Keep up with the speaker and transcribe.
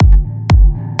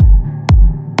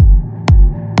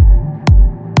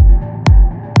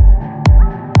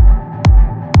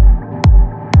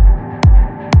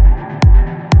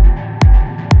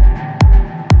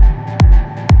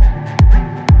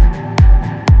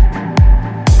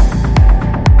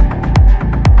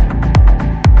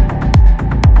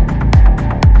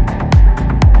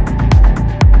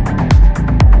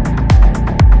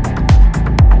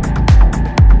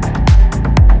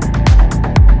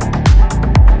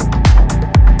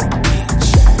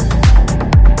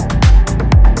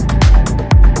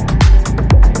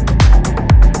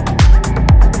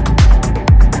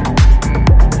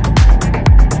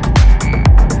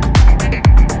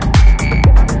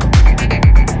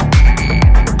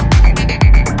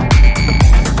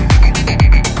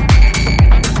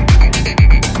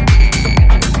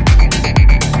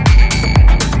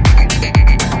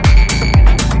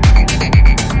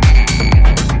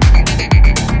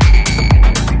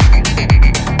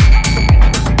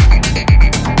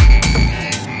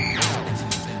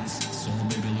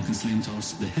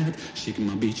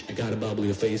got a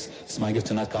bubbly face. It's my gift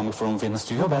tonight coming from Ventus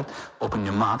to your bed. Open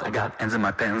your mouth, I got ends in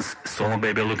my pants. Solo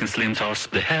baby looking slim, toss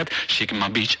the head. Shaking my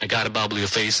beach, I got a bubbly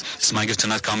face. It's my gift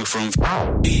tonight coming from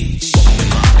beach. Open your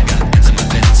mouth, I got ends in my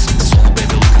pants. Solo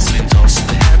baby looking slim, toss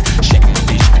the head.